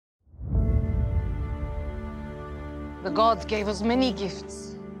The gods gave us many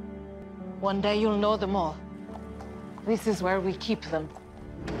gifts. One day you'll know them all. This is where we keep them.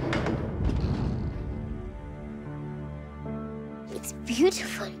 It's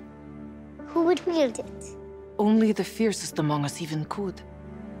beautiful. Who would wield it? Only the fiercest among us even could.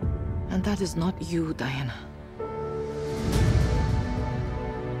 And that is not you, Diana.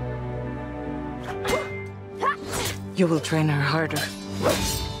 You will train her harder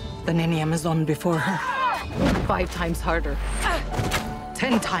than any Amazon before her. 5 times harder.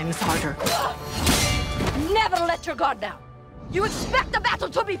 10 times harder. Never let your guard down. You expect the battle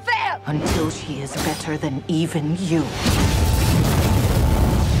to be fair! Until she is better than even you.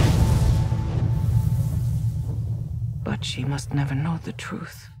 But she must never know the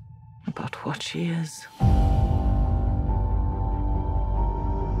truth about what she is.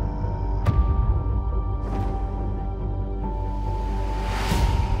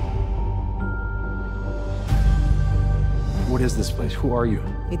 What is this place? Who are you?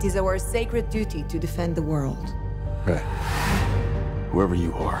 It is our sacred duty to defend the world. Right. Whoever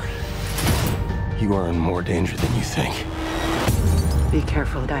you are in more danger than you think. Be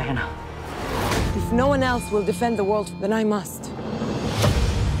careful, Diana. If no one else will defend the world, then I must.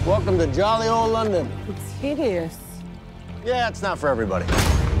 Welcome to jolly old London. It's hideous. Yeah, it's not for everybody.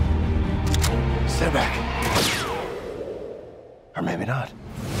 Step back. Or maybe not.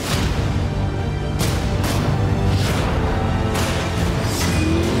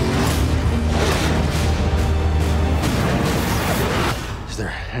 Is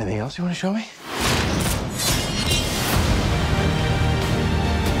there anything else you want to show me?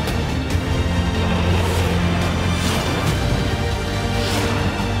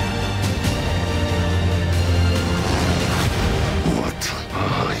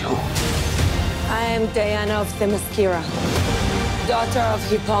 I am Diana of Themyscira, daughter of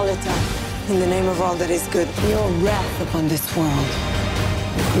Hippolyta. In the name of all that is good, your wrath upon this world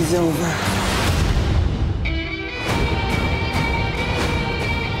is over.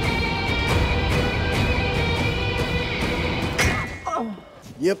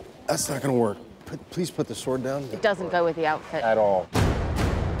 Yep, that's not gonna work. Please put the sword down. It doesn't go with the outfit. At all.